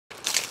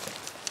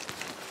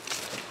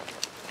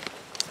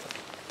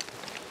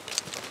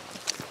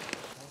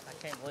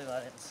I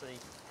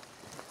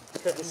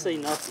couldn't see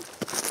nothing.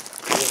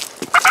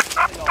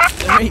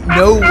 There ain't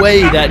no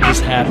way that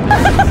just happened.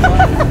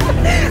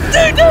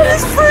 Dude, that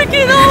is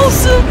freaking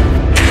awesome!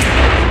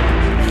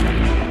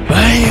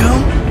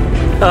 Bam!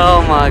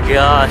 Oh my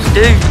gosh,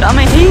 dude. I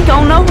mean, he ain't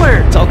going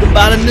nowhere. Talking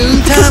about a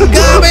noontime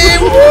guy, man.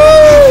 Woo!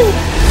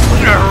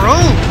 Look at that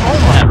room. Oh,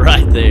 that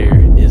right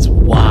there is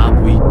why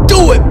we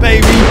do it,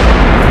 baby.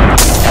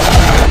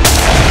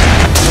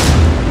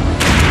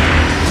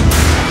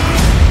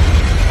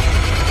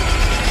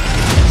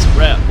 That's a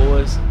wrap,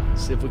 boys.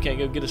 See if we can't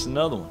go get us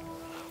another one.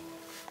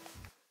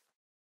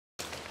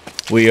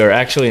 We are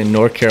actually in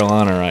North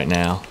Carolina right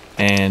now,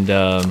 and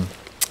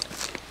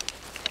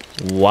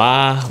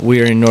why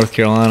we are in North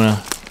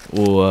Carolina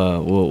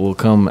will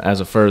come as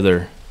a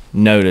further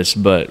notice,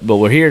 but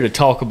we're here to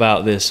talk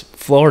about this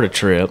Florida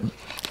trip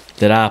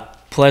that I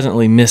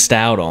pleasantly missed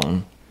out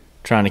on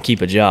trying to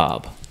keep a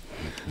job.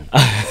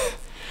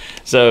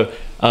 So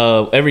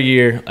every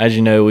year, as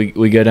you know,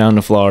 we go down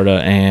to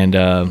Florida,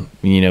 and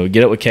we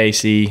get up with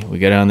Casey. We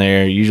go down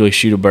there, usually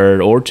shoot a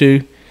bird or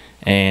two,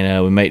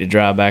 and we make the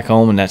drive back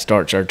home, and that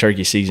starts our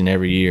turkey season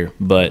every year.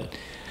 But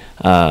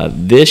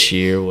this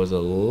year was a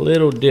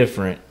little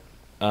different,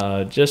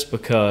 just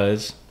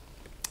because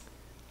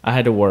I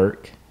had to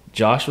work.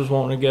 Josh was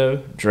wanting to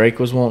go. Drake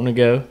was wanting to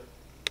go.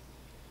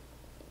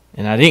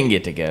 And I didn't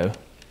get to go.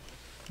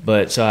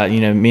 But so,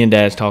 me and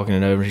Dad's talking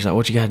it over. He's like,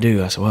 what you got to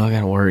do? I said, well, I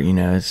got to work.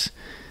 It's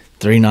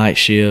 3 night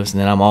shifts,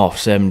 and then I'm off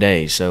 7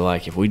 days. So,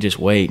 if we just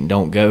wait and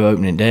don't go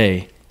opening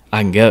day,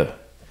 I can go.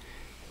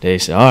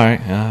 Dave said, all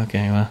right.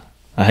 Okay, well,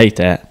 I hate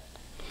that.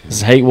 I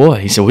said, hate what?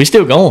 He said, we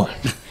still going.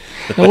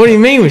 Well, what do you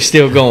mean we're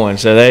still going?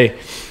 So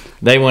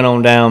they went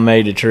on down,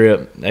 made the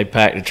trip. They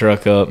packed the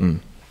truck up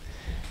and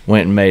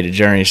went and made a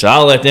journey. So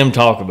I'll let them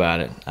talk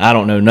about it. I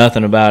don't know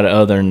nothing about it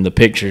other than the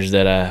pictures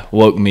that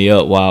woke me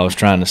up while I was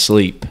trying to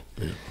sleep,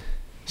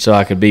 so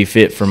I could be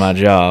fit for my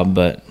job.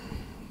 But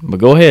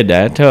go ahead,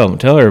 Dad.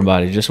 Tell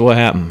everybody just what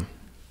happened.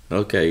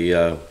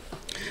 Okay.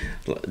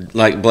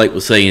 Like Blake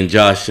was saying,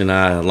 Josh and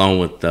I, along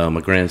with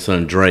my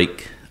grandson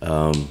Drake,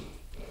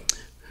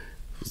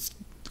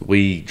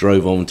 we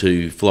drove on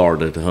to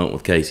Florida to hunt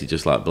with Casey,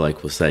 just like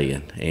Blake was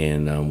saying.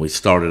 And we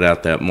started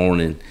out that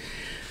morning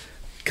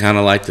kind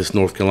of like this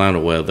North Carolina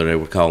weather they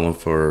were calling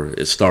for.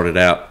 It started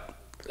out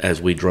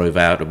as we drove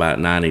out about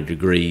 90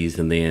 degrees,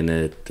 and then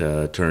it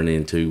turned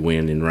into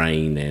wind and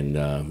rain,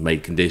 and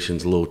made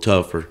conditions a little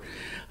tougher,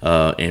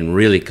 and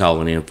really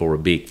calling in for a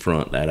big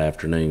front that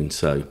afternoon.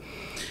 So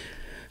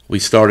we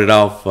started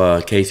off,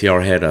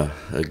 KCR had a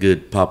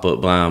good pop-up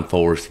blind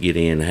for us to get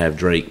in and have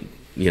Drake,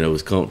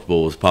 as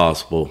comfortable as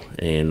possible,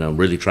 and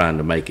really trying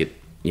to make it,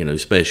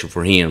 special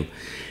for him.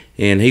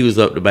 And he was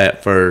up to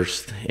bat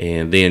first,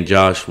 and then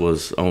Josh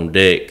was on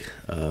deck.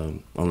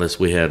 Unless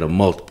we had a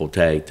multiple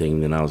tag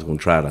team, then I was going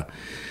to try to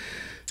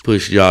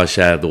push Josh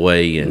out of the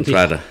way and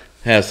try to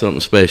have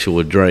something special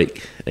with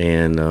Drake.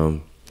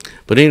 And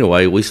but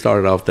anyway, we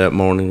started off that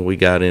morning. We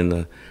got in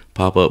the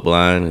pop-up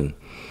blind, and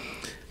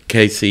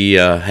Casey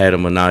had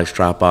him a nice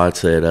tripod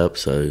set up,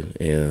 so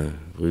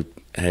we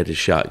had his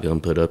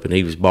shotgun put up, and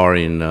he was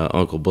borrowing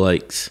Uncle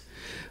Blake's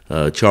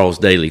Charles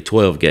Daly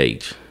 12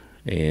 gauge.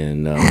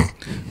 And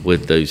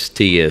with those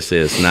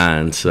TSS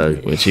 9s, so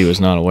which he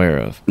was not aware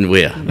of.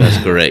 Yeah,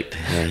 that's correct.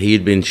 He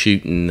had been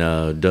shooting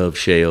dove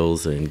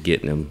shells and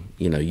getting them,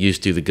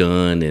 used to the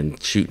gun and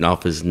shooting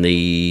off his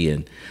knee.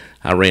 And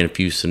I ran a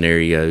few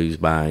scenarios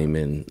by him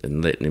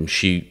and letting him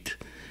shoot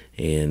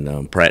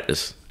and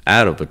practice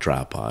out of a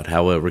tripod.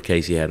 However,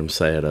 Casey had him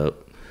set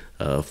up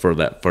for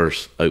that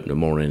first opening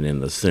morning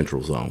in the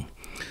central zone.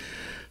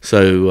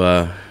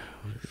 So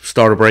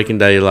started breaking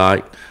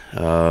daylight.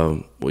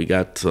 We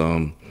got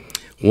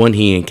one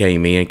hen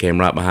came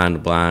right behind the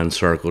blind,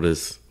 circled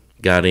us,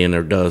 got in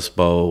her dust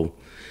bowl.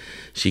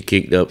 She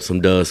kicked up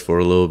some dust for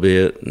a little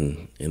bit,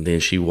 and then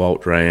she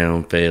walked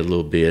around, fed a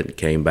little bit, and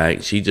came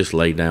back. She just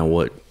laid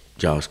down,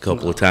 Josh, a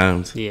couple of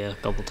times? Yeah, a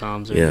couple of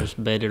times. Yeah.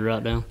 Just bedded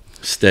right down.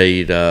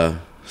 Stayed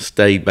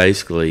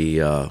basically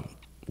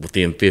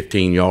within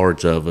 15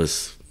 yards of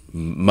us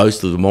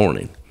most of the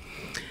morning.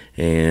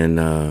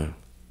 And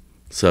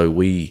so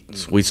we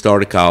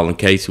started calling.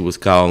 Casey was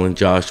calling.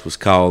 Josh was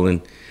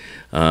calling.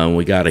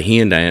 We got a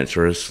hen to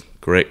answer us,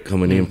 correct,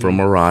 coming in from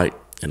our right.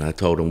 And I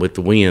told him with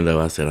the wind, though,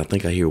 I said, I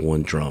think I hear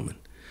one drumming.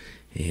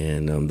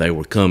 And they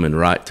were coming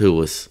right to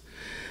us,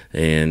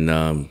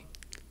 and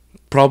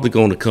probably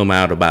going to come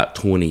out about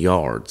 20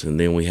 yards. And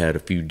then we had a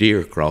few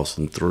deer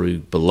crossing through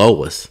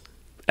below us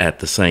at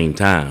the same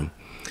time.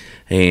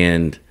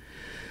 And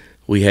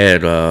we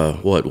had,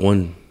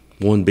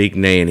 one big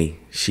nanny.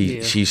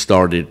 She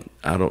started,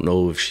 I don't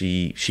know if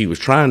she was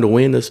trying to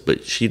win us,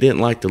 but she didn't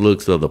like the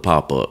looks of the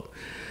pop-up.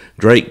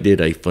 Drake did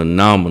a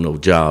phenomenal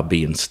job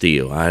being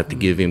still. I have to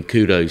give him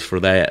kudos for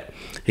that.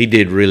 He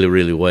did really,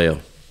 really well.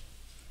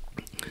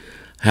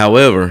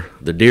 However,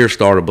 the deer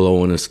started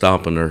blowing and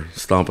stomping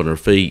her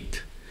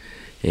feet.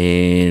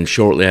 And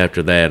shortly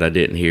after that, I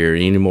didn't hear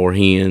any more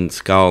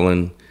hens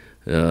calling,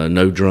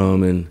 no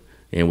drumming,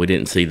 and we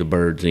didn't see the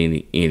birds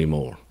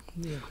anymore.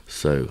 Yeah.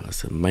 So I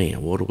said,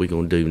 man, what are we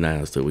going to do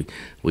now? So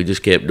we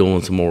just kept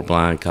doing some more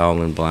blind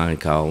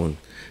calling.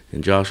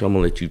 And Josh, I'm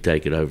going to let you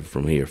take it over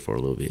from here for a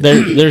little bit.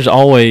 There's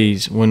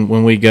always,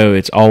 when we go,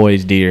 it's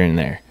always deer in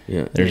there.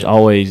 Yeah. There's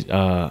always,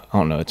 I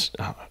don't know, it's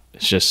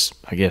just,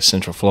 I guess,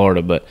 Central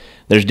Florida, but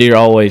there's deer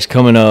always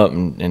coming up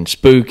and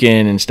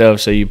spooking and stuff.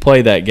 So you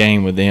play that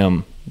game with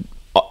them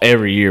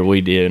every year.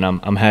 We did,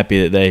 and I'm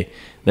happy that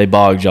they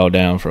bogged y'all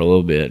down for a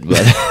little bit,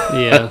 but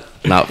Yeah.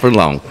 Not for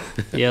long.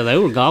 Yeah, they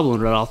were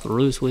gobbling right off the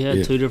roost. We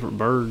had two different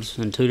birds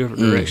in two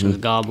different directions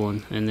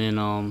gobbling, and then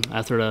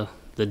after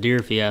the deer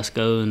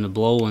fiasco and the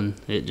blowing,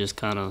 it just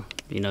kind of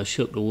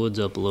shook the woods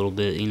up a little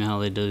bit. You know how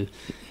they do,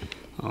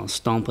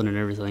 stomping and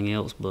everything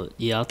else. But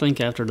yeah, I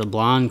think after the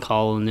blind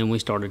call, and then we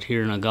started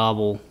hearing a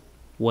gobble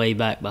way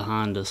back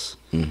behind us,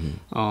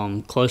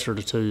 closer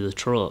to the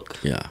truck.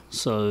 Yeah.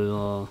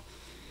 So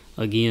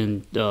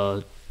again,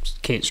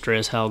 can't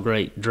stress how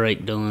great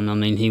Drake done. I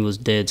mean, he was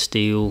dead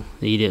still.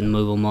 He didn't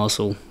move a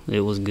muscle.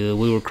 It was good.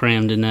 We were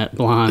crammed in that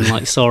blind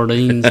like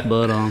sardines,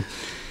 but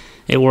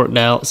it worked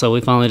out. So we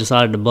finally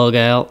decided to bug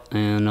out,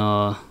 and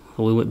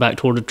we went back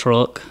toward the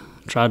truck,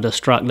 tried to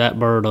strike that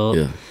bird up.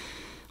 Yeah.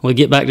 We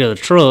get back to the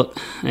truck,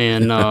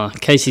 and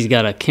Casey's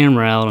got a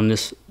camera out on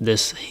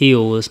this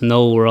hill, this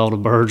knoll where all the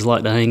birds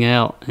like to hang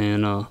out.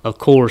 And, of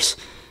course,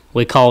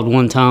 we called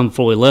one time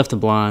before we left the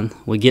blind.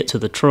 We get to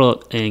the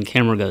truck, and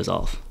camera goes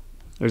off.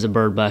 There's a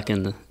bird back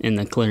in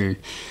the clearing.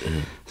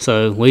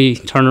 So we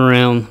turn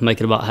around,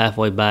 make it about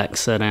halfway back,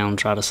 sit down,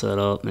 try to set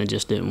up, and it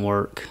just didn't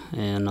work.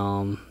 And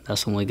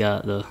that's when we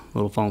got the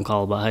little phone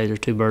call about, hey, there's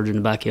 2 birds in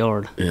the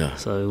backyard. Yeah.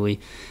 So we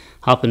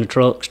hop in the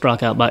truck,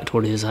 strike out back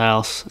toward his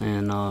house,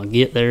 and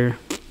get there.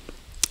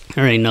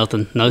 There ain't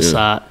nothing, no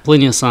sight,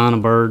 plenty of sign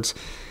of birds.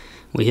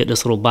 We hit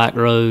this little back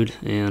road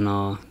and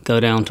go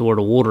down to where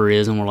the water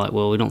is, and we're like,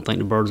 well, we don't think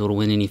the birds will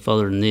win any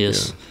further than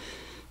this. Yeah.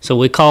 So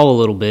we call a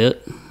little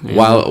bit.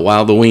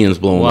 While the wind's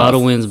blowing. While the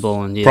wind's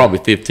blowing, yeah. Probably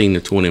 15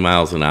 to 20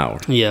 miles an hour.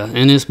 Yeah,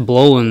 and it's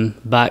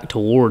blowing back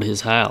toward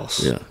his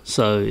house. Yeah.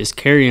 So it's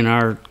carrying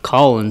our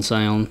calling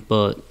sound,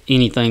 but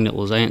anything that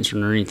was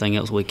answering or anything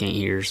else we can't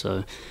hear.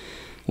 So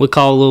we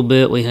call a little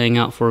bit. We hang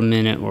out for a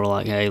minute. We're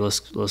like, hey,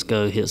 let's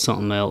go hit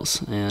something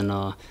else.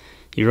 And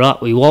you're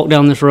right. We walk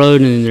down this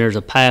road, and then there's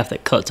a path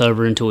that cuts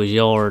over into his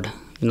yard.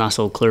 A nice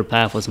old clear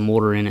path with some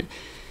water in it.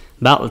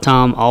 About the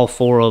time all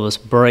 4 of us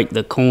break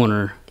the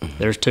corner,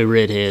 there's 2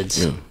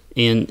 redheads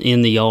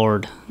in the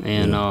yard,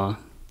 and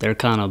they're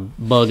kind of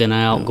bugging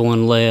out,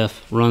 going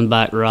left, run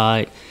back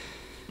right.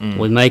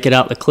 We make it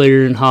out the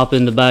clearing, hop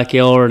in the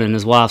backyard, and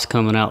his wife's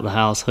coming out the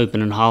house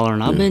hooping and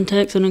hollering, I've been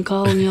texting and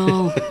calling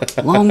y'all.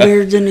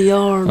 Longbeard's in the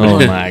yard.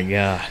 Oh, my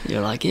God.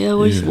 You're like, yeah,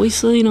 we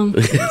seen them.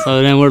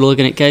 So then we're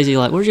looking at Casey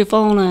like, where's your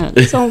phone at?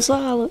 It's on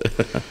silent.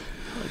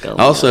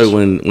 Also,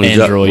 when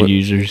Android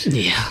users,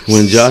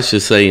 when Josh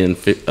is saying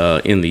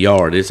in the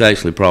yard, it's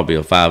actually probably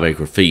a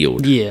 5-acre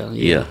field.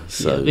 Yeah.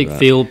 So big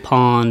field,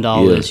 pond,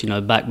 all this,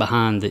 back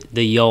behind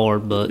the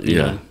yard, but you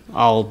know,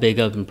 all big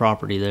open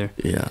property there.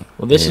 Yeah.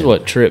 Well, this is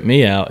what tripped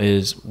me out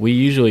is we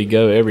usually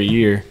go every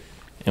year,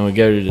 and we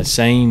go to the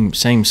same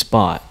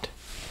spot,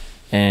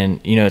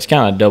 and it's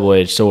kind of a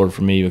double-edged sword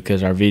for me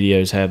because our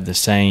videos have the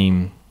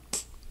same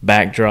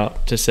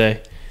backdrop to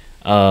say.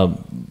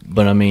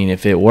 But I mean,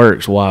 if it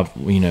works, why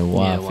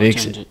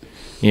fix it?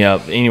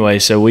 Yeah. Anyway,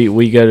 so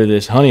we go to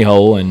this honey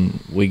hole and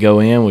we go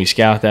in, we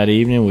scout that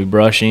evening, we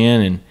brush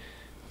in and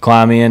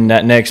climb in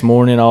that next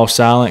morning all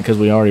silent because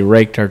we already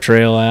raked our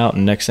trail out,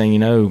 and next thing you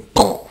know,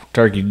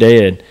 turkey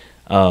dead.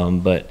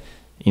 But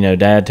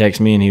Dad texted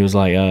me and he was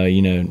like,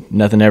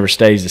 nothing ever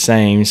stays the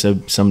same.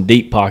 So some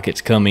deep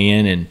pockets come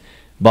in and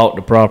bought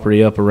the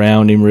property up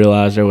around him,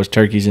 realized there was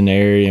turkeys in the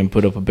area, and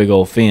put up a big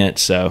old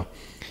fence. So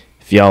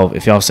if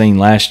y'all seen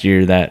last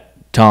year,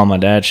 that Tom, my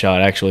dad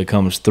shot, actually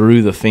comes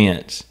through the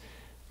fence,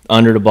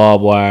 under the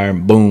barbed wire,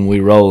 boom, we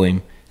roll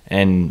him,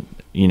 and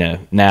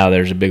now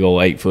there's a big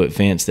old 8-foot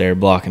fence there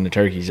blocking the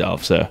turkeys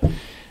off. So,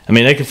 I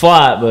mean, they can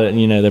fly it, but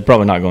they're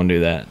probably not going to do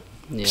that.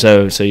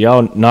 Yeah. So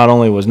y'all not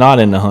only was not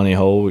in the honey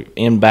hole,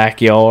 in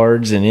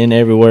backyards and in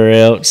everywhere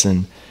else,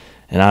 and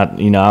I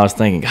was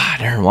thinking, God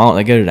darn, why don't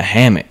they go to the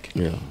hammock?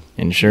 Yeah.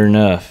 And sure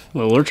enough,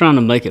 well, we're trying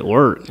to make it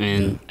work,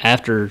 and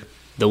after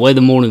the way the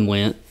morning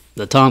went,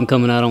 the Tom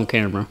coming out on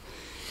camera,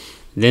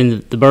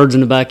 then the birds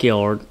in the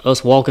backyard,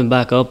 us walking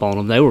back up on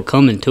them, they were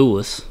coming to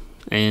us,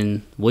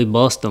 and we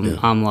bust them. Yeah.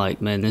 I'm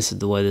like, man, this is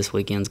the way this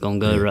weekend's going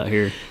to go right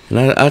here. And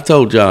I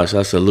told Josh,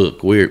 I said,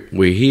 look, we're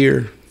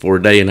here for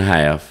a day and a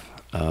half,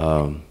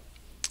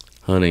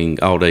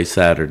 hunting all day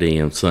Saturday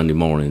and Sunday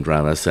morning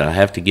drive. I said, I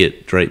have to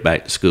get Drake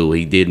back to school.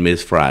 He did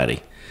miss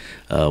Friday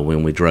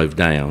when we drove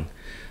down.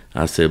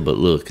 I said, but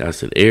look,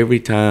 every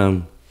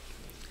time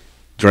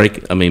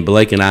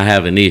Blake and I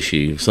have an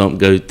issue,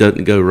 something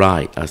doesn't go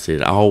right, I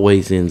said, it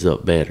always ends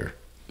up better.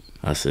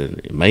 I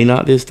said, it may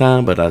not this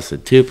time, but I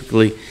said,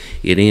 typically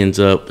it ends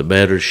up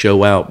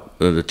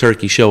the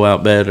turkey show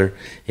out better,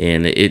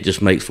 and it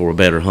just makes for a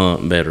better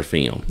hunt and better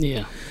film.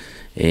 Yeah.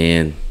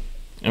 And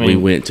we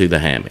went to the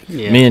hammock.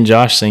 Yeah. Me and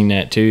Josh seen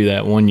that too,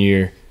 that one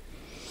year.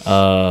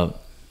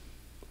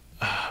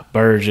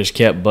 birds just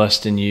kept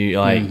busting you.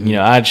 Like, you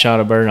know, I'd shot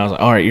a bird and I was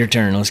like, all right, your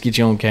turn. Let's get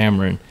you on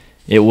camera. And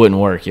it wouldn't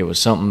work. It was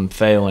something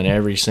failing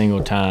every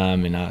single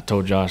time. And I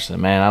told Josh, I said,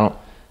 man,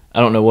 I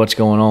don't know what's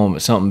going on,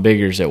 but something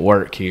bigger is at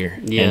work here.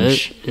 Yeah,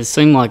 it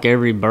seemed like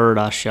every bird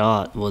I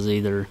shot was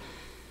either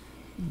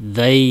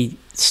they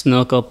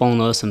snuck up on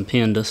us and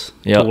pinned us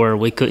to where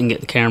we couldn't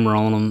get the camera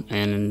on them,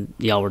 and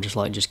y'all were just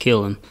like, just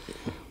kill him.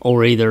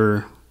 Or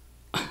either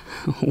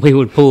we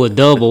would pull a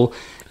double,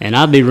 and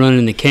I'd be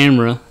running the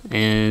camera,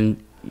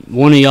 and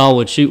one of y'all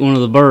would shoot one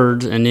of the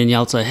birds, and then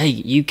y'all would say, hey,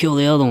 you kill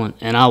the other one.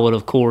 And I would,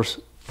 of course,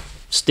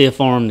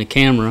 stiff arm the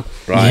camera,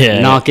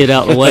 knock it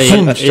out the way.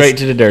 Straight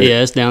to the dirt.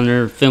 Yeah, it's down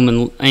there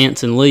filming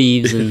ants and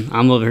leaves, and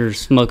I'm over here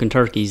smoking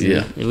turkeys.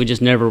 And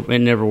it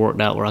never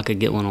worked out where I could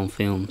get one on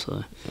film.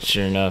 So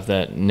sure enough,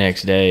 that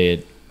next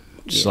day,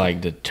 it's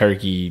like the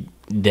turkey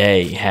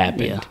day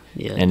happened.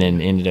 Yeah. And then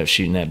ended up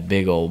shooting that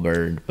big old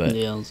bird. But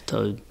yeah, it was a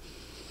toad.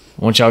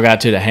 Once y'all got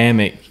to the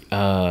hammock,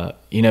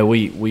 you know,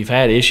 we've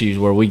had issues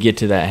where we get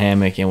to that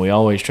hammock and we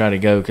always try to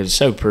go because it's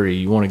so pretty.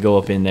 You want to go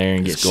up in there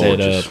and get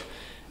set up.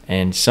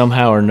 And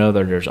somehow or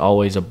another, there's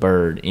always a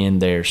bird in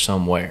there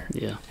somewhere.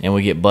 Yeah. And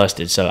we get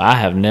busted. So I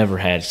have never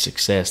had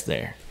success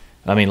there.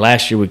 I mean,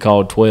 last year we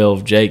called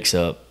 12 jakes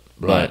up.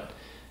 Right. But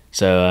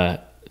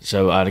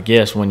so I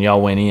guess when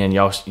y'all went in,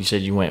 you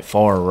said you went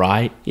far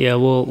right? Yeah,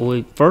 well,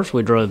 we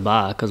drove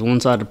by because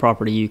one side of the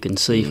property you can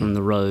see from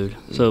the road.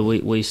 So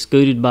we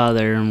scooted by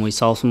there and we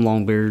saw some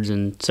longbeards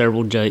and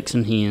several jakes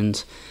and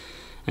hens.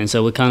 And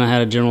so we kind of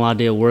had a general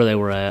idea where they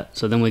were at.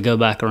 So then we go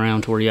back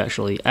around to where you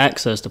actually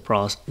access the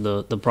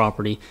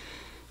property.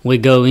 We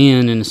go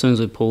in, and as soon as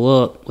we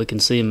pull up, we can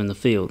see them in the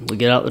field. We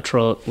get out the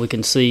truck. We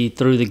can see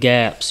through the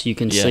gaps. You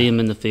can see them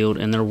in the field.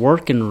 And they're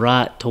working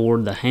right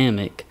toward the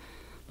hammock,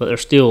 but they're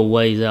still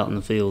ways out in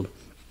the field.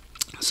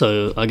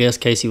 So I guess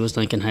Casey was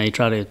thinking, hey,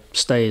 try to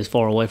stay as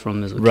far away from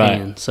them as we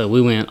can. So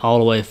we went all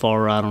the way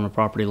far right on the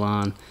property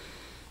line.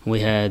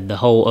 We had the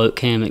whole oak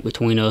hammock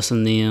between us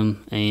and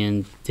them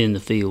and then the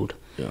field.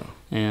 Yeah.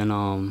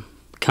 And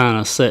kind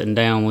of sitting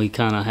down, we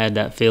kind of had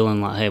that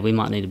feeling like, hey, we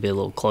might need to be a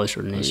little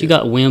closer than this. You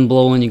got wind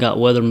blowing, you got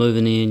weather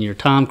moving in, your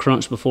time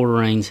crunch before the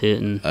rain's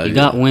hitting, you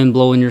got wind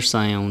blowing your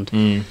sound.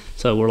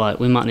 So we're like,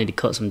 we might need to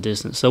cut some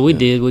distance. So we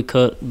did. We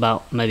cut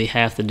about maybe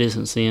half the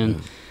distance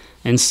in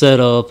and set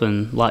up.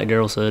 And like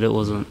Daryl said, it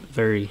wasn't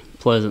very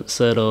pleasant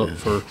setup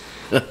for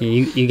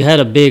you had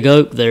a big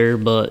oak there,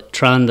 but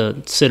trying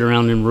to sit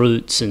around them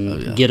roots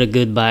and get a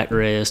good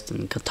backrest,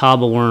 and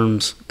catawba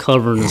worms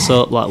covering us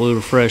up like we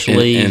were fresh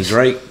leaves.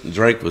 And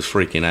Drake was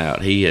freaking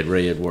out. He had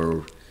read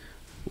where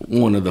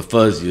one of the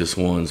fuzziest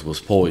ones was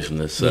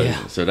poisonous, so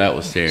that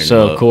was tearing him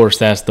up. Of course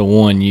that's the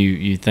one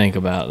you think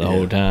about the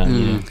whole time.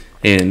 You know?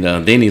 And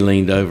then he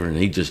leaned over and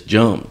he just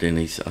jumped, and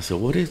I said,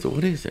 what is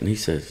it? And he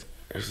says,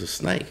 there's a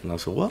snake. And I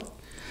said, what?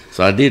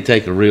 So I did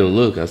take a real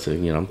look. I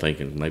said, I'm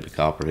thinking maybe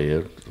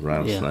copperhead,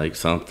 rattlesnake,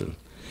 something.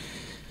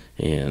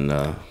 And,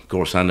 of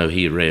course, I know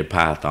he had read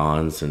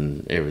pythons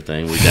and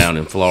everything. We down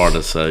in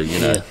Florida, so,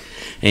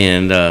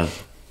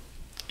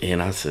 And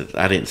I said,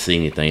 I didn't see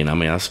anything. I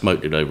mean, I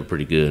smoked it over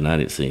pretty good, and I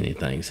didn't see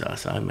anything. So I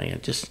said, oh,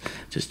 man, just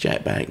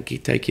jack back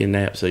and take your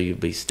nap so you'll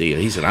be still.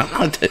 He said, I'm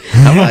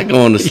not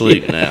going to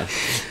sleep now.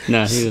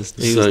 No, he was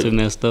too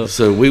messed up.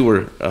 So we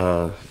were,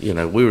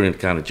 we were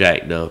kind of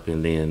jacked up,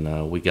 and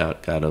then we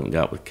got up and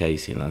got with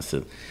Casey, and I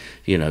said,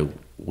 we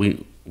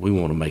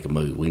want to make a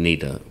move. We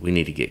need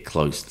to get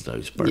close to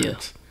those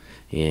birds.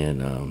 Yeah.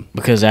 And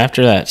because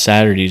after that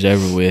Saturday's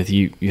over with,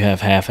 you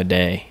have half a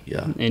day.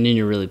 Yeah. And then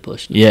you're really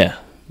pushing it. Yeah.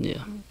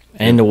 Yeah.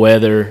 And the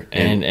weather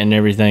and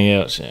everything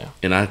else,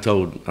 And I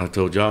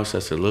told Josh, I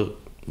said, look,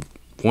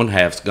 one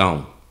half's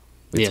gone.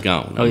 It's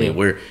gone. I mean,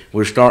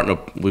 we're starting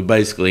to we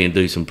basically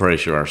induce some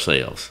pressure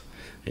ourselves,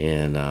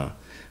 and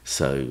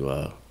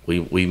so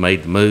we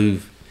made the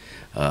move.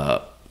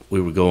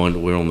 We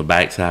were on the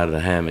back side of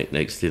the hammock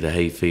next to the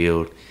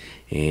hayfield,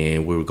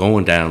 and we were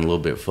going down a little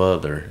bit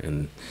further,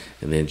 and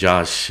then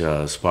Josh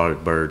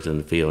spotted birds in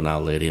the field, and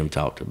I'll let him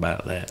talk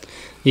about that.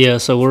 Yeah,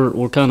 so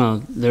we're kind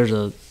of, there's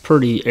a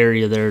pretty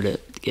area there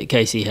that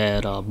Casey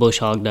had bush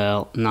hogged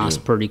out, nice,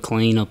 pretty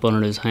clean up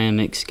under his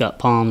hammocks, got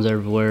palms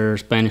everywhere,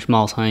 Spanish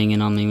moss hanging.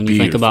 I mean, when you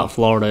think about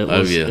Florida, it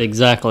was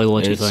exactly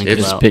what you think about.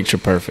 It's picture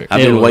perfect.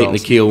 I've been waiting to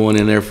kill one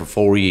in there for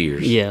 4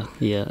 years. Yeah,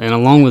 and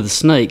along with the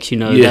snakes,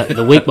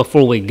 the week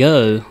before we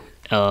go,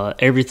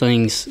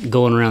 everything's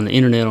going around the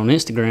internet on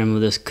Instagram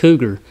with this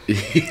cougar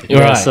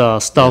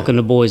that's stalking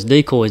the boys'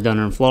 decoys down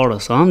there in Florida.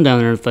 So I'm down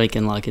there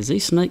thinking, like, is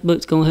these snake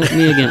boots going to help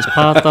me against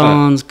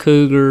pythons,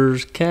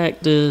 cougars,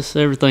 cactus,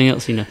 everything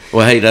else,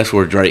 Well, hey, that's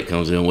where Drake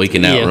comes in. We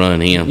can outrun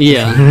him.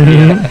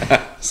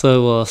 Yeah.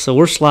 So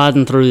we're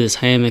sliding through this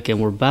hammock, and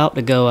we're about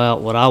to go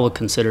out what I would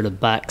consider the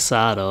back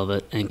side of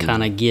it and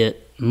kind of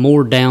get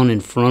more down in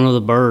front of the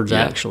birds,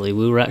 actually.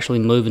 We were actually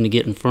moving to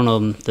get in front of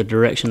them the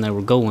direction they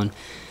were going.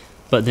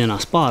 But then I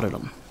spotted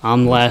them.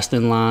 I'm last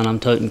in line. I'm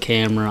toting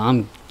camera.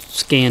 I'm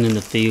scanning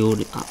the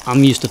field.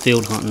 I'm used to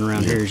field hunting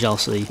around here, as y'all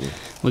see.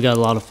 We got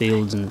a lot of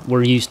fields, and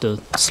we're used to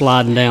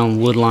sliding down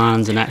wood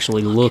lines and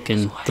actually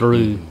looking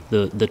through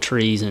the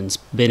trees and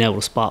being able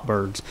to spot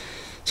birds.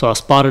 So I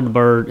spotted a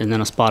bird, and then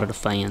I spotted a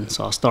fan.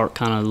 So I start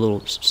kind of a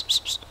little,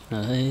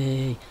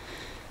 hey,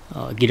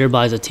 get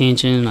everybody's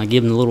attention. I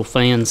give them the little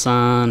fan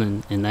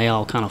sign, and they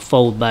all kind of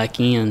fold back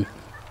in.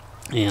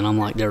 And I'm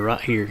like, they're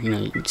right here. You know,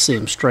 you can see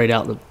them straight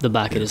out the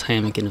back of this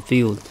hammock in the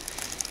field.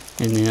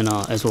 And then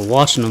as we're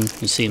watching them,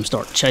 you see them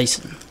start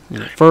chasing.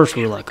 And at first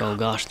we were like, oh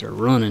gosh, they're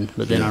running.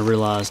 But then I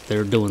realized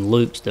they're doing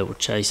loops that were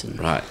chasing.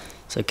 Right.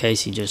 So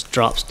Casey just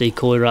drops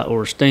decoy right where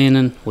we're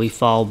standing. We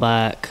fall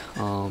back.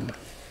 Daryl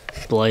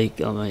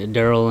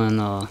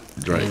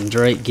and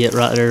Drake get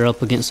right there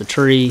up against a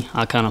tree.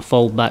 I kind of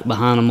fold back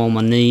behind them on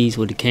my knees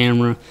with the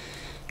camera.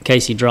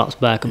 Casey drops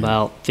back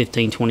about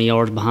 15, 20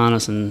 yards behind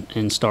us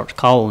and starts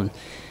calling.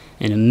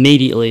 And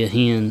immediately a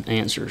hen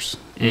answers.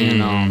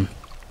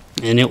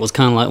 And it was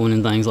kind of like one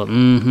of them things like,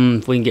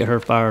 if we can get her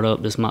fired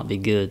up, this might be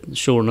good.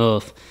 Sure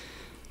enough,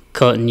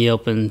 cutting,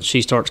 yelping.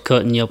 She starts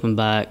cutting, yelping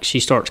back. She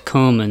starts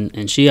coming,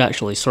 and she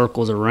actually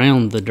circles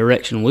around the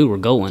direction we were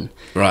going.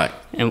 Right.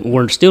 And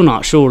we're still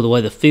not sure the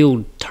way the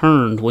field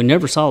turned. We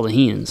never saw the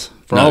hens.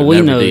 For all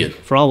we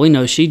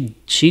know,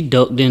 she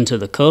ducked into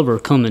the cover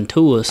coming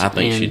to us. I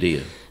think she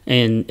did.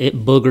 And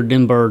it boogered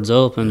them birds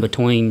up. And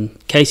between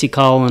Casey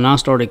calling, I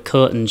started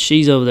cutting.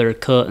 She's over there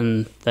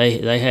cutting.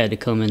 They had to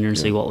come in there and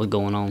see what was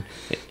going on.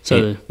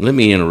 So let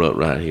me interrupt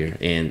right here.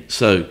 And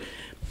so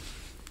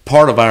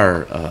part of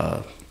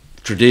our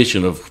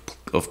tradition of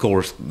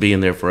course, being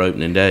there for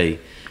opening day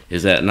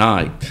is that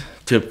night.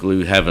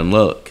 Typically, having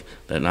luck,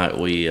 that night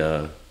we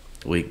go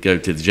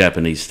to the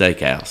Japanese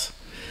steakhouse.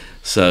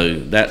 So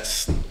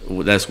that's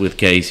with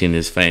Casey and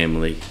his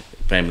family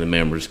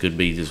members. Could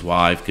be his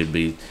wife, could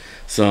be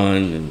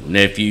son and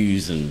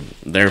nephews and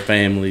their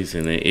families,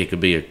 and it could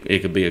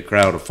be a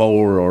crowd of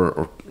 4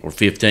 or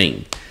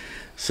 15.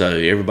 So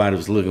everybody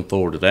was looking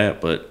forward to that.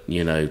 But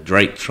you know,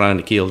 Drake trying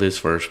to kill his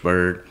first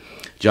bird,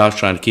 Josh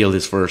trying to kill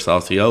his first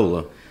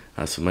osceola.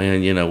 I said,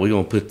 man, you know, we're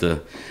gonna put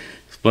as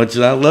much as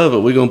I love it,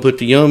 we're gonna put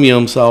the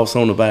yum sauce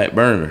on the back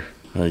burner,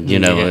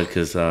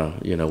 because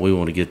you know, we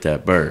want to get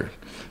that bird.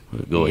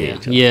 Go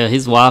ahead. John. Yeah,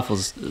 his wife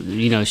was,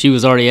 she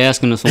was already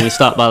asking us when we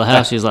stopped by the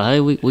house. She was like, "Hey,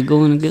 we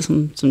going to get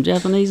some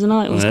Japanese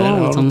tonight? What's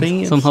going on?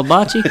 Some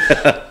hibachi?"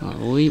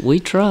 We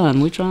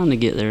trying to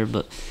get there,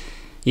 but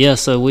yeah.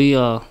 So we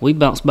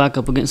bounce back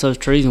up against those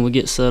trees and we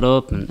get set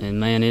up, and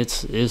man,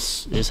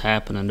 it's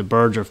happening. The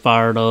birds are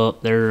fired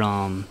up. They're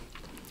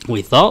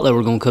we thought they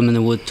were going to come in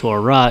the wood to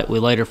our right. We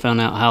later found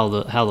out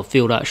how the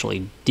field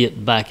actually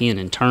dipped back in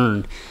and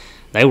turned.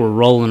 They were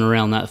rolling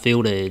around that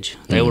field edge.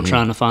 They were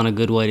trying to find a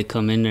good way to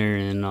come in there,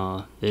 and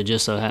it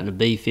just so happened to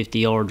be 50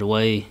 yards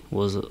away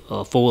was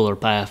a foiler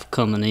path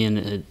coming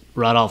in.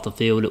 Right off the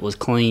field, it was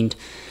cleaned.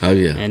 Oh,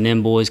 yeah. And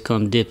them boys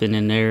come dipping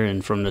in there,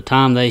 and from the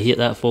time they hit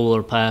that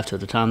foiler path to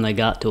the time they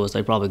got to us,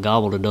 they probably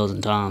gobbled a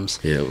dozen times.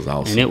 Yeah, it was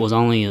awesome. And it was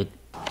only a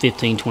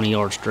 15,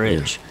 20-yard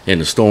stretch. Yeah.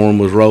 And the storm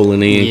was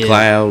rolling in,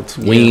 clouds,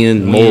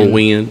 wind, more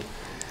wind.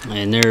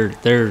 And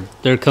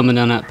they're coming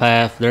down that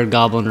path. They're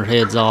gobbling their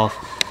heads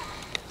off.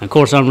 Of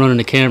course, I'm running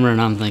the camera,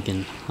 and I'm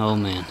thinking, "Oh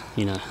man,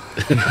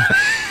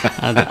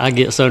 I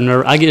get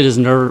so I get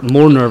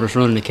more nervous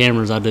running the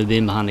camera as I do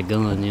being behind the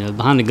gun.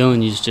 Behind the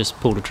gun, you just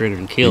pull the trigger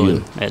and kill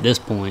him. At this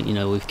point,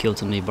 we've killed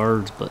so many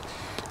birds, but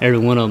every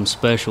one of them's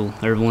special.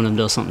 Every one of them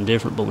does something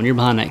different. But when you're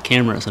behind that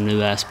camera, it's a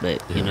new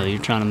aspect. You're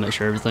trying to make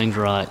sure everything's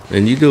right.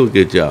 And you do a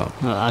good job.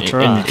 I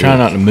try. And you try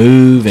not to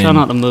move. Try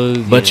not to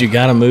move. But you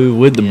got to move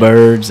with the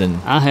birds. And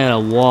I had a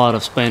wad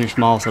of Spanish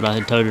moss that I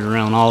had toted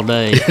around all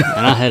day,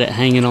 and I had it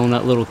hanging on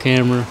that little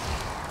camera.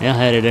 I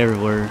had it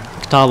everywhere.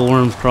 Tobble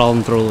worms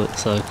crawling through it.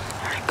 So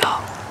there you go.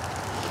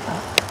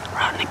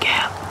 Right in the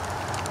gap.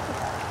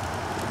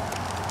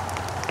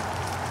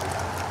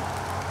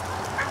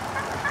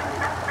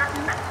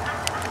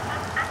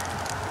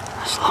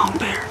 That's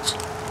longbeards.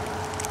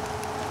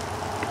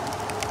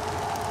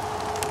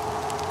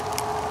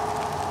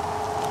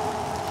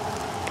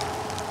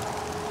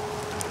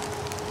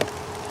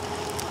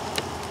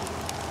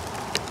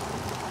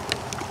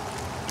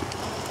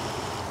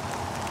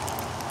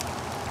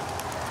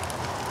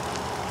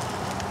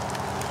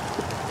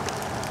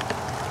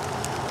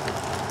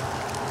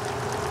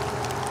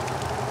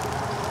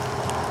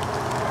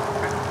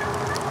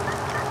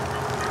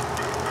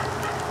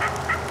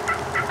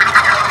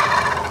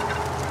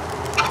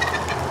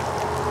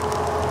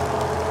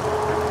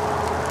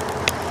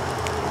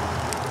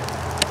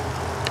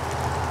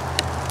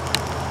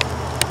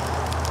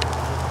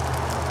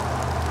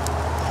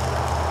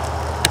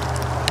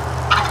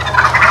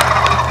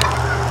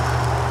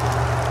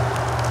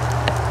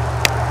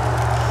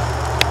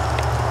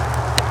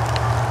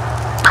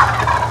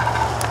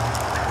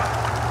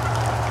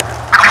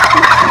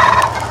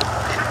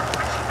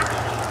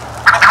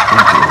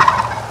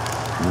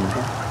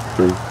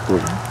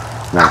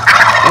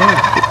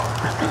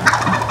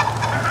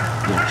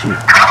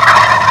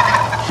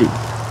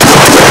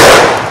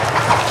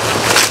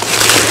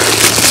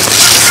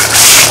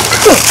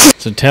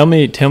 So tell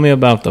me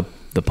about the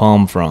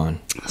palm frond.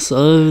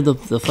 So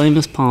the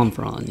famous palm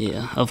frond,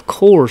 yeah. Of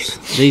course,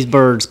 these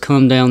birds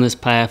come down this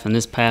path, and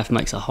this path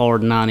makes a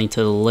hard 90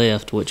 to the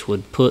left, which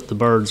would put the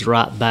birds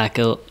right back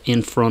up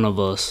in front of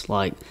us.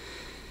 Like,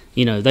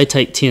 you know, they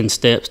take 10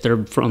 steps.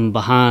 They're from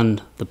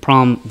behind the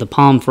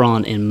palm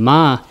frond, in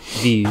my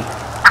view,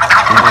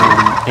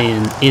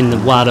 and in the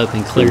wide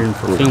open clearing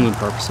for filming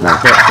purposes.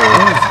 But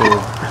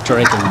for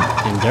Drake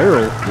and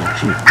Daryl,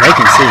 they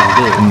can see them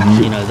good.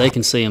 Mm-hmm. You know, they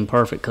can see them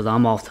perfect because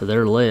I'm off to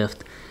their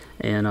left.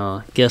 And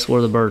guess where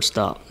the birds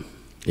stop?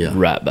 Yeah.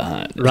 Right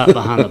behind. Right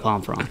behind the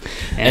palm frond.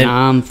 And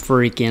I'm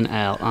freaking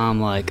out. I'm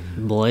like,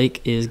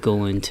 Blake is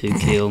going to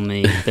kill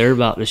me. They're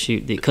about to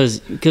shoot because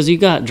you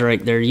got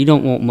Drake there. You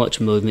don't want much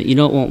movement. You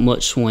don't want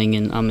much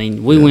swinging. I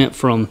mean, we went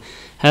from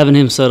having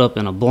him set up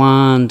in a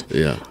blind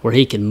where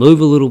he can move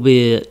a little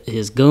bit,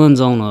 his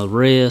gun's on a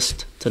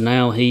rest, to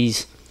now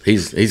he's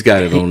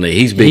got it on there.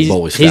 He's big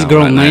boy style. He's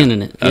grown right man now.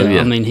 in it. Yeah,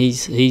 I mean,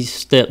 he's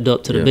stepped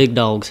up to the big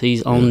dogs.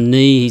 He's on the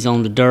knee. He's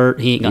on the dirt.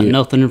 He ain't got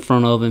nothing in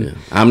front of him. Yeah.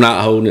 I'm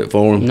not holding it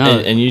for him. No.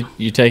 And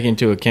you take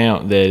into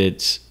account that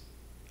it's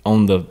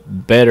on the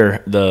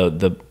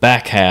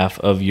back half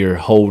of your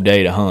whole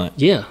day to hunt.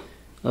 Yeah.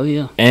 Oh,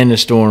 yeah. And the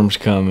storm's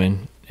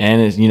coming. And,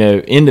 it's, you know,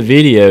 in the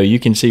video, you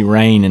can see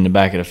rain in the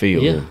back of the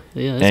field. Yeah.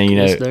 Yeah. And, you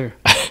know, it's there.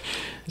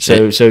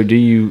 So do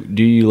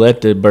you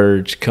let the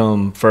birds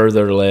come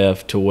further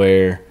left to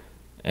where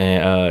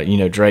you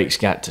know, Drake's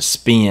got to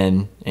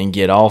spin and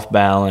get off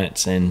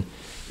balance, and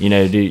you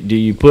know, do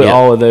you put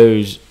all of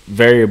those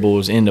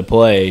variables into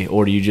play,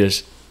 or do you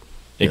just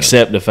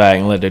accept the fact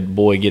and let the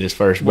boy get his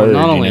first bird?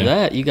 Well, not only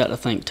that, you got to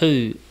think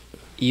too,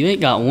 you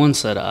ain't got one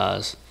set of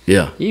eyes.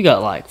 Yeah. You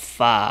got like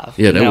 5.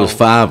 Yeah, there was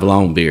 5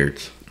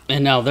 longbeards.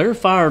 And now they're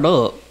fired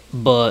up,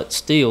 but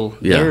still,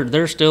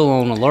 they're still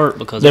on alert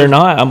because they're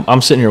not.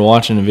 I'm sitting here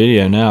watching the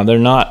video now. They're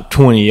not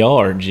 20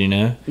 yards, you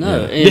know.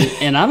 No,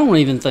 and I don't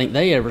even think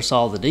they ever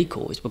saw the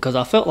decoys because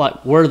I felt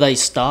like where they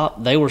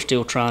stopped, they were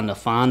still trying to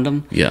find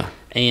them. Yeah.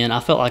 And I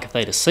felt like if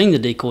they'd have seen the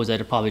decoys,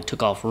 they'd have probably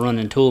took off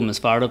running to them as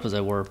fired up as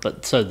they were.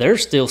 But so they're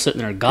still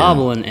sitting there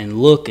gobbling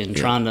and looking,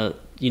 trying to,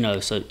 you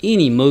know. So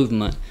any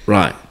movement,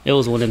 right? It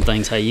was one of them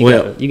things. Hey, you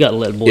got to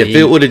let the boy. If eat.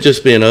 it would have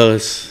just been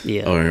us,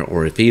 Yeah.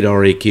 or if he'd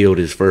already killed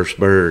his first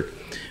bird,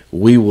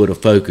 we would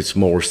have focused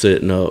more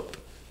setting up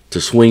to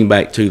swing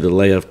back to the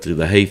left to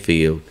the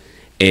hayfield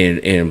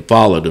and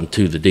followed them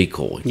to the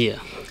decoy. Yeah.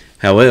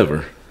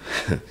 However,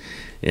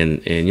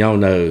 and y'all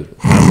know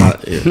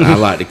I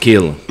like to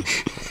kill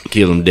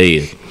them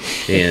dead,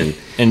 and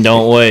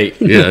don't wait.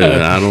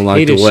 Yeah, I don't like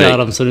He'd to have wait. shot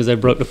them as soon as they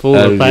broke the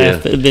forward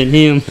path. It'd been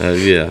him. Oh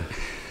yeah.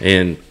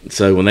 And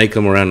so when they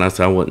come around, I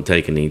said I wasn't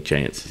taking any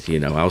chances. You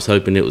know, I was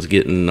hoping it was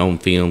getting on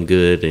film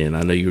good, and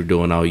I know you were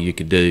doing all you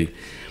could do.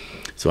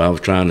 So I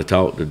was trying to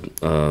talk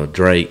to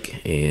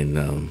Drake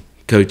and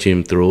coach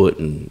him through it.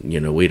 And, you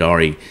know, we'd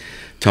already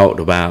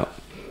talked about,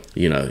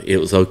 you know, it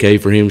was okay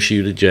for him to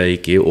shoot a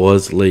Jake. It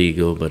was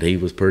legal, but he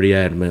was pretty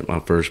adamant my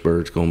first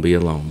bird's going to be a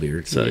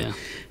longbeard. So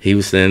he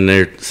was sitting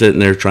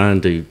there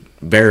trying to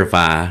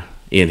verify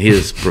in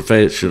his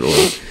professor's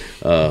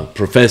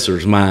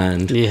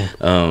mind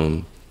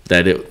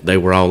that they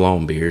were all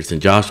longbeards.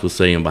 And Josh was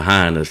saying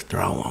behind us,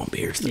 they're all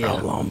longbeards. They're all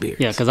longbeards.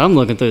 Yeah, because I'm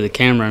looking through the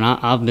camera, and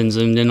I've been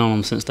zoomed in on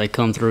them since they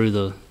come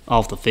through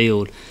off the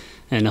field.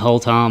 And the whole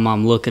time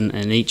I'm looking,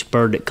 and each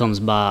bird that comes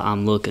by,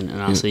 I'm looking,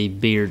 and I see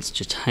beards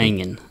just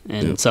hanging.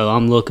 And so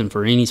I'm looking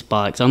for any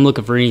spikes. I'm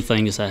looking for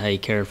anything to say, hey,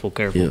 careful.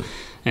 Yeah.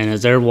 And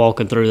as they're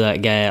walking through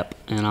that gap,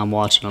 and I'm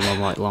watching them, I'm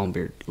like,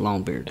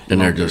 longbeard.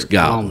 And they're just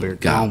gobbling.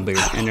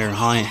 And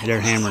they're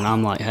hammering.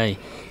 I'm like, hey.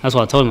 That's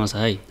why I told him. I said,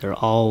 hey, they're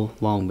all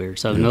longbeards.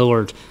 So, in other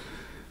words,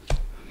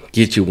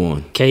 get you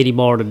one. Katie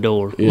bar the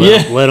door.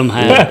 Let them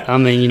have it. I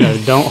mean, you know,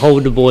 don't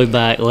hold the boy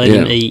back. Let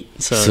him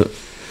eat. So,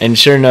 and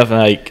sure enough,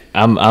 like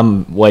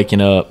I'm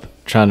waking up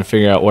trying to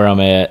figure out where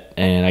I'm at,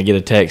 and I get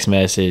a text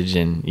message,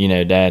 and you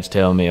know, Dad's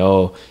telling me,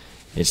 "Oh,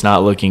 it's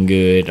not looking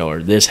good,"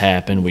 or "This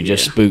happened. We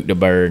just spooked a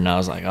bird," and I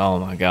was like, "Oh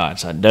my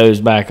God!" So I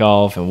dozed back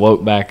off and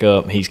woke back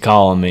up. And he's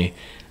calling me.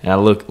 And I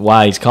look,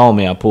 while he's calling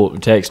me, I pull up the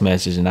text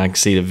message and I can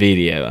see the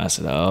video. I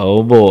said,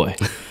 oh boy.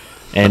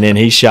 And then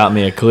he shot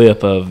me a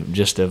clip of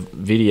just a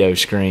video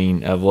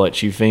screen of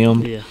what you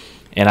filmed. Yeah.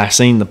 And I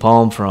seen the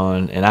palm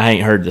frond, and I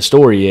ain't heard the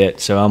story yet.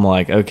 So I'm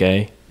like,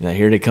 okay, now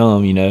here they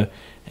come, you know.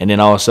 And then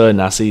all of a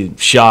sudden I see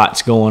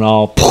shots going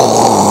off.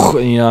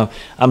 You know,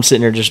 I'm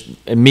sitting there just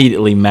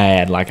immediately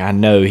mad. Like I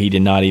know he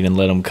did not even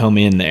let them come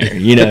in there,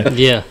 you know.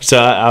 Yeah. So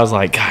I was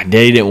like, God,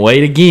 they didn't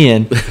wait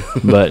again.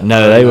 But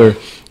no,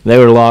 they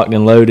were locked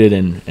and loaded,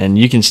 and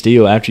you can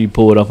still, after you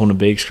pull it up on the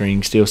big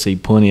screen, still see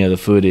plenty of the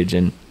footage.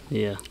 And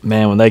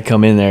man, when they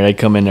come in there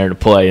to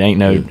play. Ain't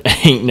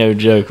no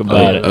joke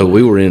about it. Oh,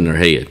 we were in their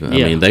head. I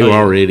mean, they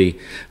were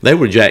they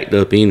were jacked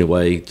up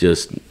anyway,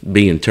 just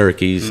being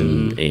turkeys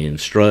and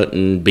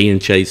strutting, being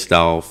chased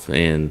off,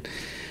 and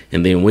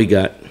then we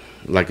got,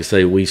 like I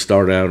say, we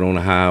started out on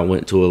a high,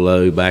 went to a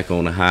low, back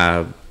on a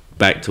high,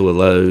 back to a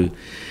low,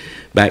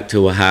 back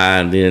to a high,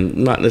 and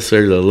then not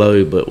necessarily a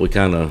low, but we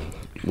kind of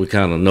we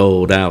kind of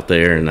nulled out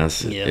there, and I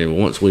said, Yeah. and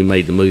once we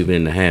made the move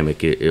in the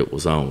hammock, it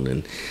was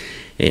on.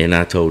 And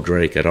I told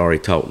Drake, I'd already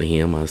talked to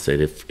him. I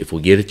said, if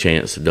we get a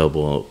chance to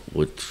double up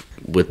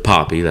with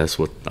Poppy, that's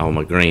what all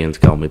my grands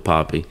call me,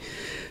 Poppy.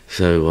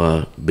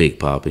 So Big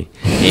Poppy,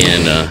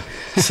 and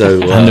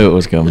so I knew it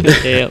was coming.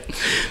 Yep.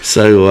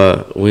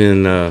 So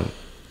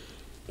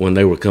when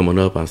they were coming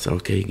up, I said,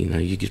 okay,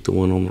 you get the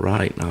one on the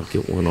right, and I'll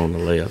get one on the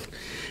left.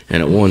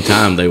 And at one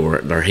time,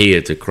 their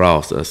heads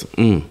across. I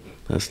said,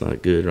 that's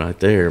not good right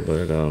there.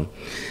 But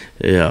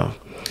yeah.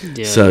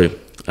 So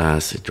I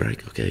said,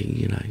 Drake, okay,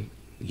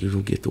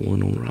 you'll get the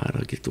one on the right,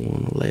 I'll get the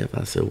one on the left.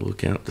 I said, we'll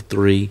count to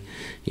 3.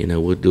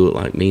 We'll do it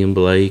like me and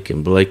Blake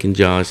and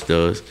Josh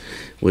does,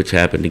 which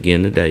happened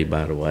again today,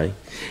 by the way.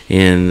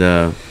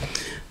 And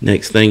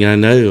next thing I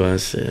know, I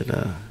said,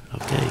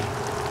 okay,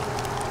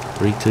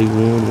 3, 2,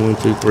 1,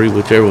 1, 2, 3,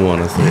 whichever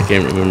one. I said, I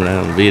can't remember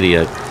that on the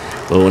video.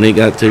 But when he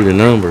got to the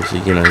numbers,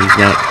 he's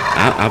not.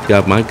 I've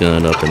got my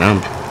gun up, and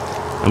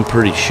I'm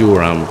pretty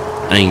sure I'm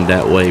aimed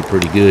that way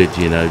pretty good,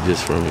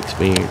 just from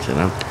experience. And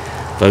I'm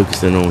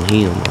focusing on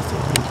him. I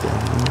thought, he's got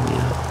him,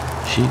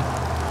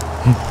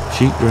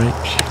 shoot, Drake,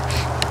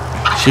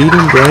 shoot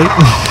him, Drake,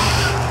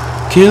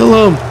 kill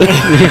him.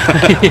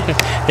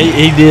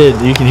 He did.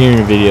 You can hear in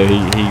the video.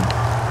 He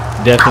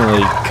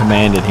definitely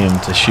commanded him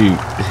to shoot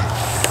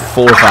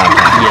 4 or 5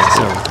 times. Yes,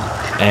 sir.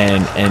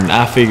 And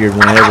I figured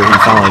whenever he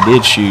finally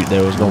did shoot,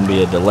 there was going to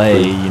be a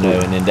delay, and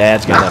then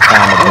Dad's got to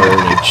find the bird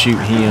and shoot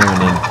him,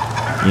 and then,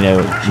 all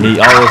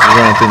this is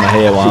running through my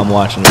head while I'm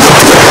watching.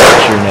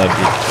 Sure enough,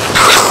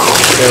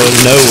 there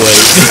was no way.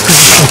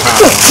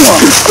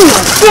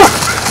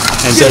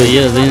 And so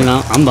then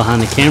I'm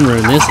behind the camera,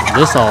 and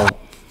this all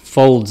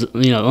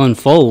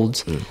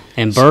unfolds,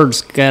 and birds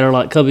scatter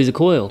like cubbies of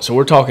quail. So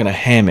we're talking a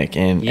hammock,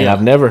 and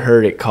I've never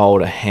heard it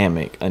called a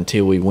hammock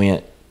until we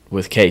went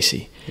with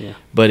Casey. Yeah.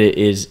 But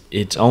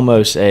it's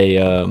almost a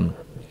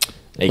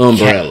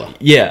umbrella.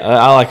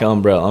 I like an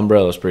umbrella.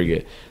 Umbrella's pretty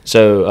good.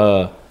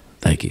 So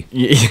thank you.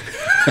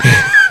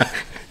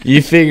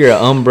 You figure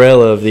an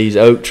umbrella of these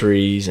oak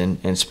trees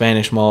and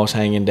Spanish moss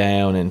hanging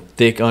down and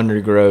thick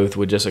undergrowth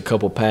with just a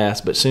couple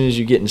paths, but as soon as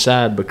you get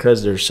inside,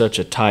 because there's such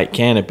a tight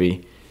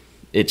canopy,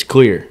 it's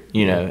clear,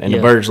 and the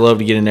birds love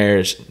to get in there.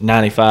 It's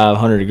 95,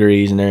 100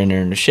 degrees, and they're in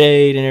there in the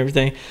shade and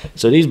everything.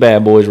 So these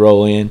bad boys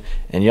roll in,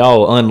 and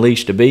y'all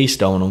unleash the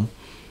beast on them.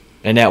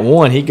 And that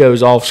one, he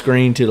goes off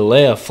screen to the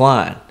left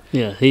flying.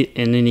 Yeah,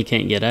 and then he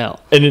can't get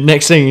out. And the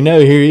next thing you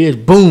know, here he is,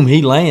 boom,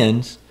 he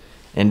lands.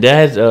 And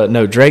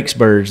Drake's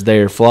bird's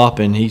there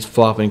flopping. He's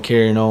flopping,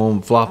 carrying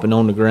on, flopping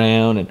on the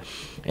ground.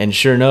 And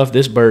sure enough,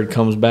 this bird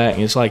comes back,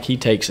 and it's like he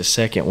takes a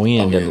second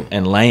wind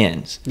and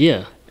lands.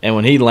 Yeah. And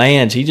when he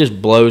lands, he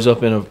just blows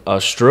up in a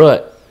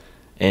strut,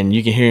 and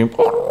you can hear him,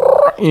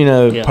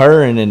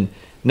 purring. And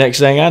next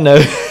thing I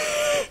know,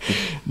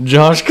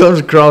 Josh comes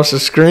across the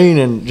screen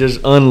and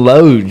just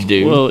unloads,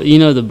 dude. Well,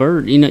 the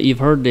bird, you've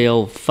heard the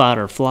old fight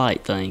or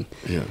flight thing.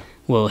 Yeah.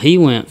 Well, he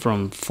went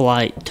from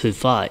flight to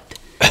fight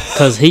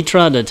because he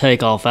tried to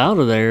take off out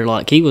of there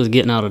like he was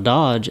getting out of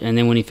Dodge. And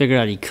then when he figured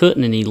out he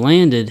couldn't and he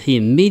landed, he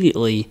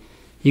immediately,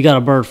 you got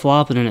a bird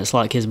flopping, and it's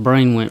like his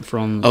brain went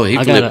from, he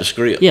flipped the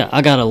script. Yeah,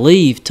 I got to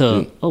leave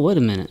to, wait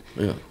a minute.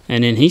 Yeah.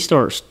 And then he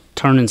starts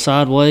turning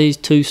sideways,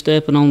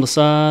 2-stepping on the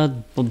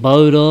side,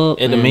 bowed up.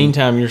 In the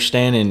meantime, you're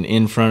standing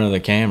in front of the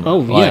camera.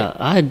 Oh, yeah.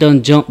 I had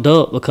done jumped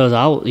up because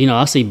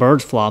I see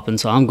birds flopping,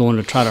 so I'm going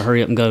to try to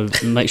hurry up and go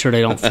make sure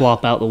they don't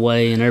flop out the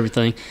way and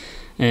everything.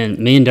 And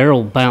me and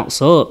Daryl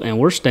bounce up, and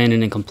we're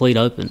standing in complete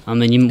open. I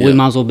mean, we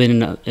might as well have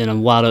been in a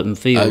wide open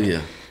field. Oh,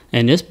 yeah.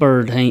 And this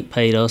bird ain't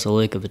paid us a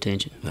lick of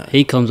attention. No.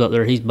 He comes up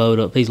there, he's bowed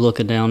up, he's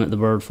looking down at the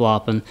bird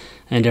flopping,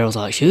 and Daryl's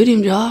like, shoot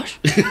him, Josh.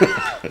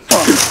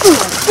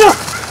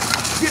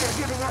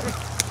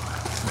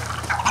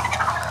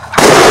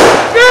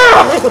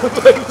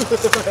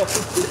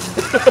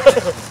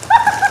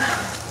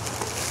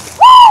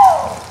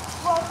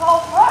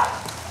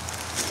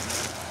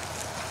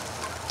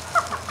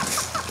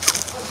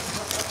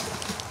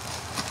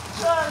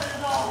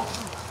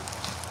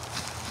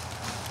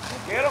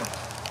 Get him.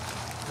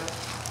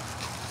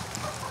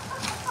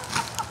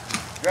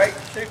 Great,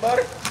 shoot,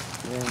 buddy.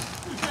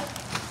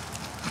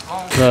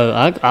 So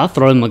I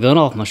throw my gun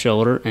off my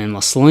shoulder, and my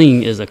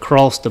sling is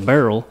across the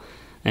barrel,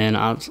 and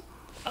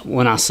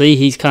when I see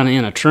he's kind of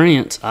in a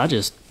trance, I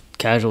just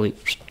casually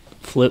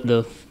flip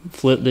the.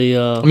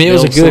 I mean, it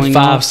was a good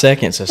 5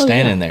 seconds of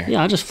standing there.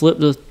 Yeah, I just flipped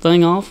the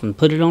thing off and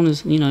put it on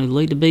his,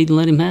 lead the bead and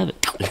let him have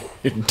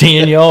it.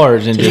 10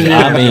 yards and just,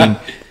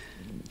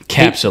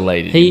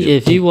 encapsulated.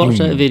 If you watch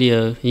that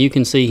video, you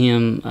can see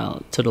him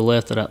to the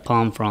left of that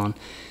palm frond.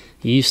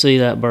 You see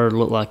that bird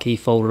look like he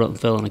folded up and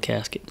fell in a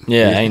casket.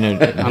 Yeah, ain't no.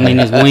 I mean,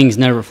 his wings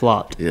never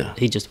flopped. Yeah,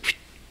 he just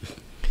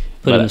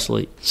put him to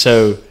sleep.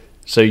 So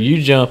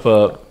you jump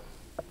up,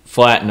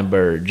 flatten the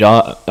bird.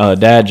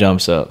 Dad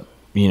jumps up.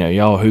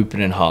 Y'all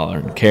hooping and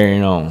hollering,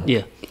 carrying on.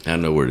 Yeah. I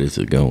know where this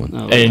is going.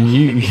 Oh,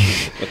 and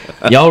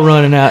y'all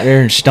running out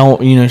there and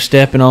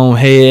stepping on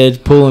heads,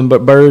 pulling,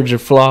 but birds are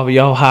flopping.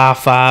 Y'all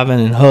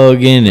high-fiving and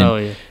hugging.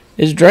 And,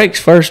 is Drake's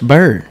first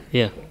bird.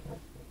 Yeah.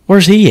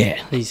 Where's he at?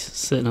 He's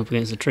sitting up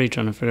against a tree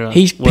trying to figure out.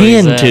 He's where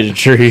pinned at. to the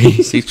tree.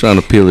 He's trying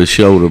to peel his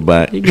shoulder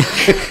back.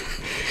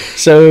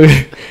 So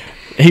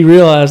he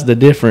realized the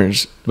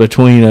difference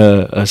between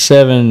a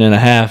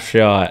 7.5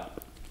 shot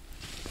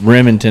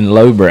Remington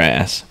low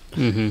brass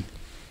Mhm.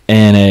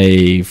 and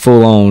a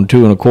full on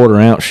 2 1/4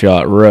 ounce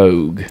shot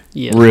Rogue.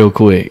 Yeah. Real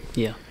quick.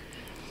 Yeah.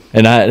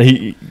 And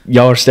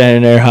y'all are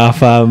standing there high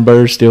fiving,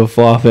 birds still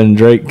flopping, and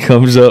Drake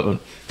comes up. And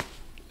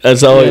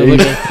that's all.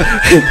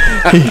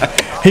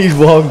 He's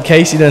walking.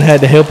 Casey done had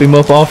to help him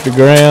up off the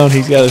ground.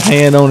 He's got his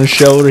hand on his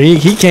shoulder.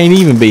 He can't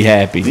even be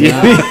happy. No,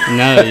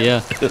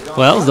 yeah. Well,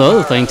 that was the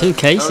other thing too.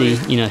 Casey,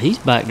 he's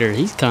back there.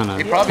 He's kind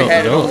of fucked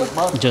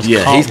up. Just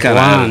Yeah, he's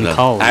kind of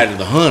calling. out of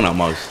the hunt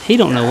almost. He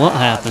don't know what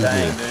happened.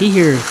 He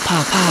hears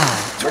pow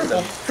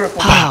pow,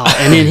 pow,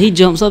 and then he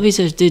jumps up. He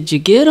says, "Did you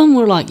get them?"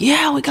 We're like,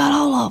 "Yeah, we got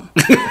all of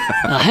them."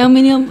 How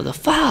many of them? The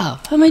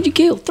 5. How many you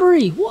kill?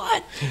 3.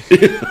 What? And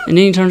then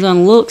he turns around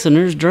and looks, and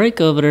there's Drake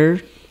over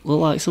there. Look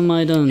like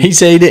somebody done. He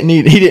said he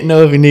didn't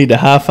know if he needed to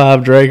high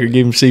five Drake or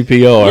give him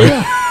CPR.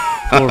 Yeah.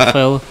 Poor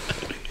fella.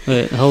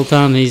 But the whole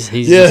time he's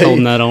just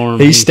holding that arm.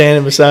 He's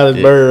standing beside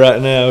his bird right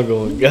now,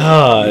 going,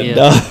 God, Yeah.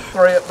 dog.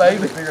 Threat,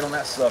 baby. Figured on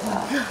that sucker.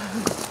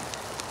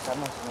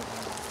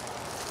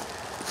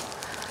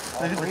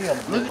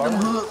 Look at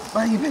them hooks,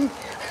 baby.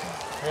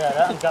 Yeah,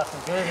 that one got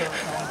some good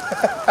hooks on.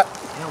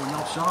 Yeah, when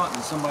y'all shot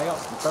and somebody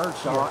else, the third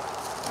shot,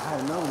 I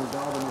had known the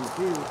dog in the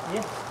field.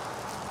 Yeah.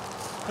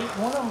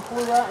 One of them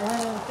flew out and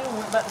ran in the field,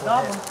 went back to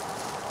gobble him.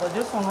 But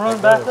this one run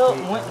back up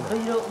and went to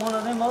beat up one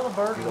of them other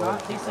birds.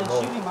 And he said,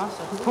 shoot him. I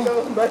said, We're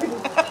going, baby. We're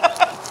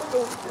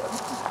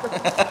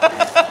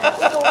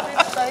going to be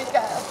the same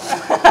guy.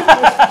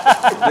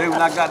 Dude,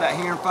 when I got that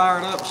hen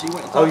fired up, she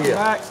went and talked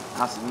back.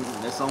 I said,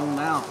 it's on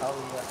now. oh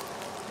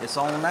yeah. It's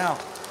on now.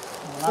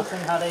 When I seen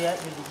how they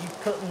acted, you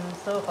cutting and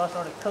stuff, I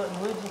started cutting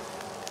with you.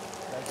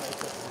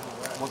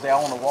 Was they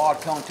on the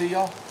wad coming to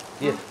y'all?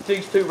 Yeah,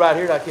 these two right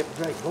here, I kept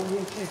Drake, go ahead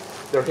and shoot.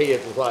 Their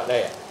heads was like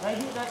that. They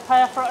hit that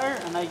path right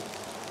there and they.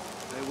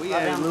 We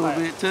had a little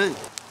bit too.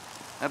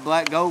 That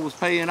black gold was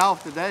paying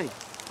off today.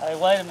 Hey,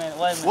 wait a minute.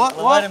 What?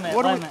 Wait a minute.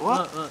 What Wait are a we- minute.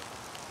 what? Look.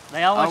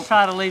 They always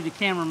try to leave the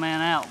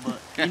cameraman out, but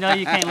you know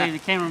you can't leave the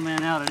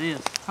cameraman out of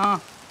this, huh?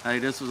 Hey,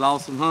 this was an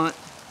awesome hunt.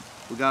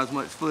 We got as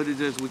much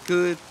footage as we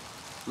could.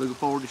 Looking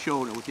forward to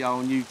showing it with y'all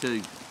on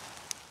YouTube.